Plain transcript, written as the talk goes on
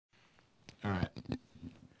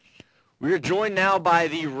We are joined now by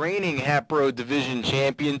the reigning Hatboro Division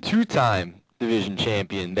champion, two-time division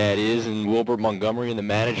champion, that is, and Wilbert Montgomery, and the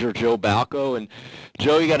manager, Joe Balco. And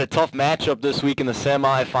Joe, you got a tough matchup this week in the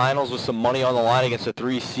semifinals with some money on the line against a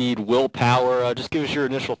 3-seed Willpower. Just give us your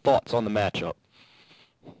initial thoughts on the matchup.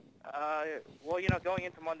 Well, going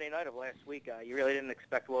into Monday night of last week, you really didn't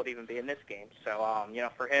expect Will to even be in this game. So,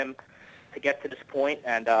 for him to get to this point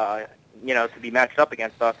and, to be matched up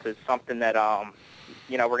against us is something that,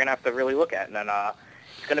 we're going to have to really look at. And then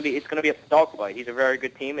it's going to be a dogfight. He's a very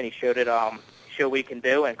good team, and he showed what he can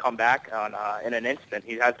do and come back in an instant.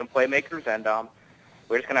 He has some playmakers, and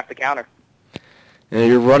we're just going to have to counter.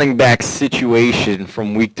 Your running back situation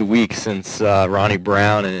from week to week since Ronnie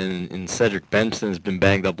Brown and Cedric Benson has been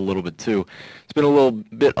banged up a little bit too. It's been a little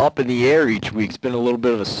bit up in the air each week. It's been a little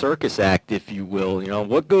bit of a circus act, if you will.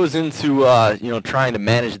 What goes into trying to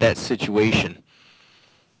manage that situation?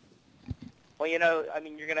 Well, you're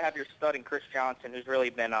going to have your stud in Chris Johnson, who's really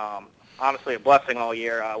been honestly a blessing all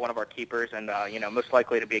year, one of our keepers, and most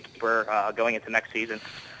likely to be a keeper going into next season.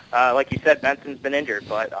 Like you said, Benson's been injured,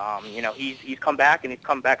 but he's come back, and he's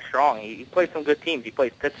come back strong. He plays some good teams. He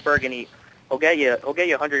plays Pittsburgh, and he'll get you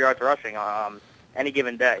 100 yards rushing any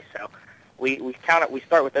given day. So we start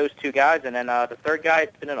with those two guys, and then the third guy has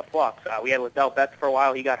been in a flux. We had Liddell Betts for a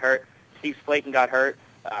while. He got hurt. Steve Slayton got hurt.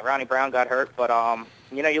 Ronnie Brown got hurt. But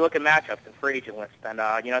you look at matchups and free agent list, and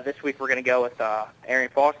this week we're going to go with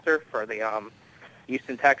Arian Foster for the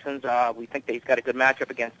Houston Texans. We think that he's got a good matchup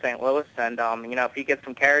against St. Louis, and if he gets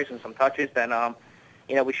some carries and some touches, then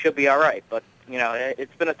we should be all right. But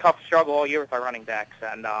it's been a tough struggle all year with our running backs,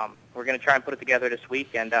 and we're going to try and put it together this week,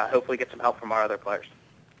 and hopefully get some help from our other players.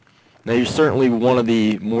 Now, you're certainly one of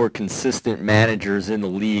the more consistent managers in the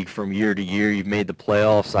league from year to year. You've made the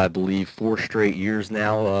playoffs, I believe, 4 straight years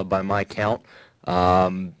now, by my count. What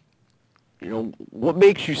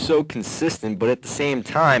makes you so consistent? But at the same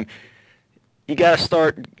time,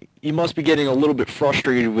 you must be getting a little bit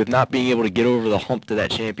frustrated with not being able to get over the hump to that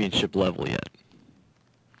championship level yet.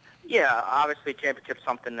 Yeah, obviously championship's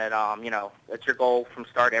something that, that's your goal from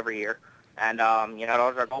start every year. And, that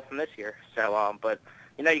was our goal from this year. So, but,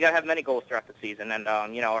 you got to have many goals throughout the season. And,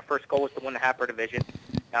 our first goal was to win the Hatboro Division,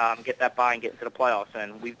 get that bye and get into the playoffs,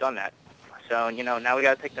 and we've done that. So, now we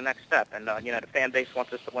got to take the next step. And, the fan base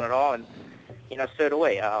wants us to win it all, and, so do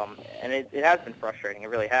we. And it has been frustrating. It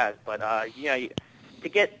really has. But, to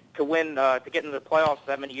get into the playoffs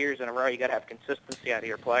that many years in a row, you got to have consistency out of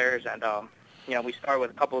your players. And, we started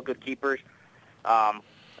with a couple of good keepers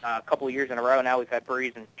a couple of years in a row. Now we've had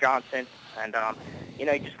Breeze and Johnson. And, you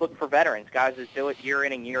just look for veterans, guys that do it year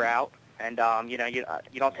in and year out. And, you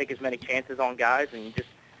don't take as many chances on guys, and you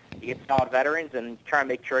get solid veterans and try and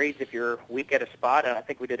make trades if you're weak at a spot. And I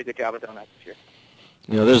think we did a good job of doing that this year.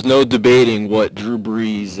 There's no debating what Drew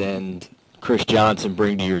Brees and Chris Johnson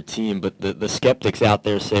bring to your team, but the skeptics out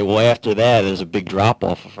there say, well, after that, there's a big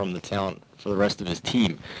drop-off from the talent for the rest of his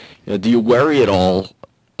team. Do you worry at all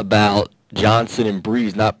about Johnson and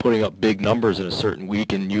Brees not putting up big numbers in a certain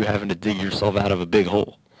week and you having to dig yourself out of a big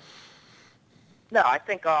hole? No, I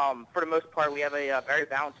think for the most part we have a very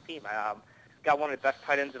balanced team. Got one of the best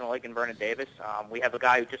tight ends in the league in Vernon Davis. We have a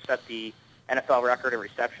guy who just set the NFL record in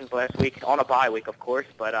receptions last week, on a bye week, of course,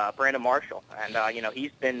 but Brandon Marshall. And,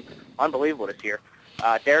 he's been unbelievable this year.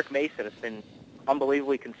 Derek Mason has been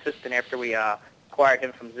unbelievably consistent after we acquired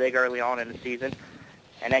him from Zig early on in the season.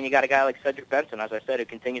 And then you got a guy like Cedric Benson, as I said, who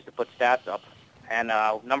continues to put stats up. And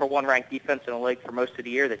number 1 ranked defense in the league for most of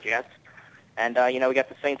the year, the Jets. And, we got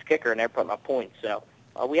the Saints kicker, and they're putting up points. So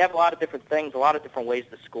we have a lot of different things, a lot of different ways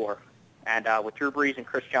to score. And with Drew Brees and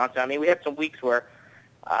Chris Johnson, we had some weeks where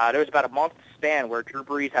there was about a month span where Drew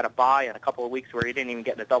Brees had a bye and a couple of weeks where he didn't even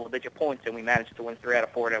get in the double-digit points, and we managed to win 3 out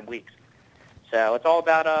of 4 of them weeks. So it's all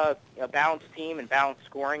about a balanced team and balanced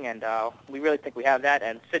scoring, and we really think we have that.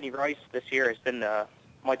 And Sidney Rice this year has been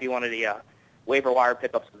might be one of the waiver wire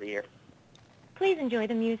pickups of the year. Please enjoy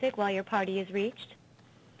the music while your party is reached.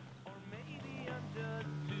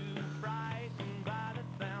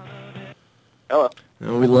 Hello.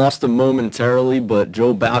 We lost him momentarily, but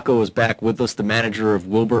Joe Balco is back with us, the manager of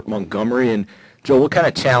Wilbert Montgomery. And, Joe, what kind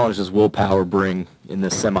of challenge does Willpower bring in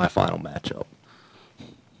this semifinal matchup?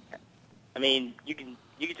 You can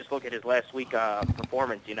just look at his last week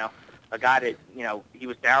performance, a guy that, he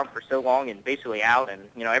was down for so long and basically out, and,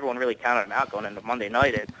 everyone really counted him out going into Monday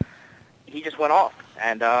night, and he just went off.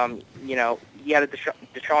 And, he had a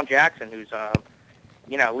Deshaun Jackson who's,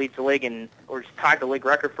 leads the league or tied the league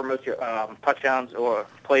record for most touchdowns or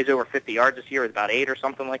plays over 50 yards this year with about 8 or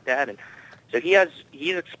something like that. And so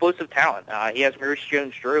he's explosive talent. He has Maurice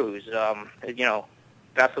Jones-Drew, who's,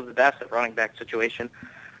 best of the best at running back situation.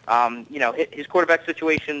 His quarterback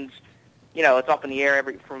situations, it's up in the air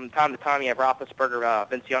from time to time. You have Roethlisberger,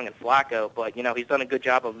 Vince Young, and Flacco, but, he's done a good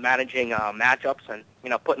job of managing matchups and,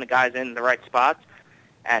 putting the guys in the right spots.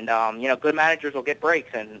 And, good managers will get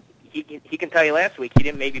breaks, and he can tell you last week he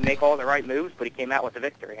didn't maybe make all the right moves, but he came out with the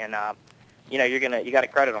victory. And, you got to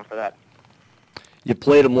credit him for that. You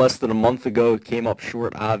played him less than a month ago. Came up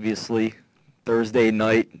short, obviously. Thursday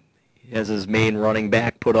night, as his main running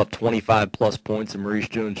back, put up 25-plus points, and Maurice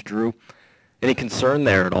Jones-Drew. Any concern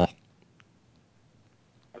there at all?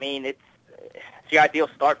 I mean, it's the ideal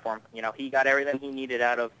start for him. He got everything he needed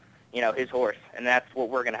out of, his horse, and that's what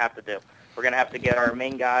we're going to have to do. We're going to have to get our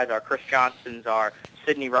main guys, our Chris Johnsons, our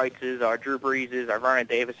Sidney Wrights, our Drew Breeses, our Vernon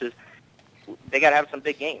Davises. They got to have some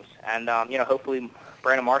big games, and hopefully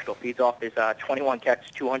Brandon Marshall feeds off his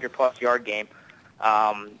 21-catch, 200-plus yard game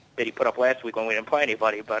that he put up last week when we didn't play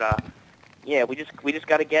anybody. But we just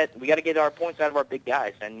got to get our points out of our big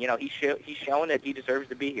guys, and he's showing that he deserves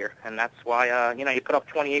to be here, and that's why he put up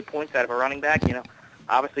 28 points out of a running back.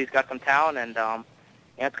 Obviously he's got some talent, and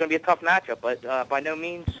it's going to be a tough matchup, but by no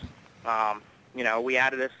means. We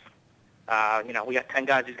added this. We got 10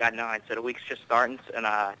 guys. He's got 9, so the week's just starting, and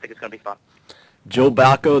I think it's going to be fun. Joe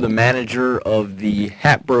Balco, the manager of the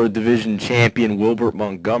Hatboro Division champion Wilbert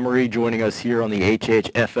Montgomery, joining us here on the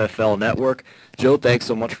HHFFL network. Joe, thanks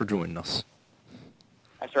so much for joining us.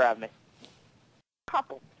 Thanks for having me.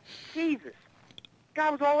 Jesus. Guy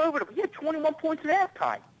was all over them. He had 21 points at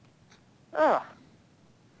halftime. Ugh.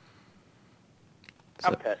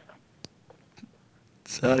 I'm pissed.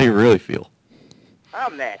 So how do you really feel?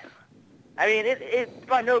 I'm mad. I mean, it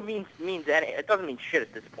by no means means any. It doesn't mean shit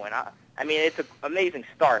at this point. I mean, it's an amazing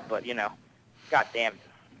start, but god damn it.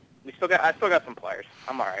 I still got some players.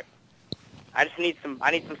 I'm all right. I need some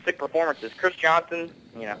sick performances. Chris Johnson,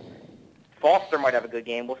 Foster might have a good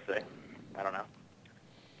game. We'll see. I don't know.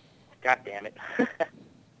 God damn it.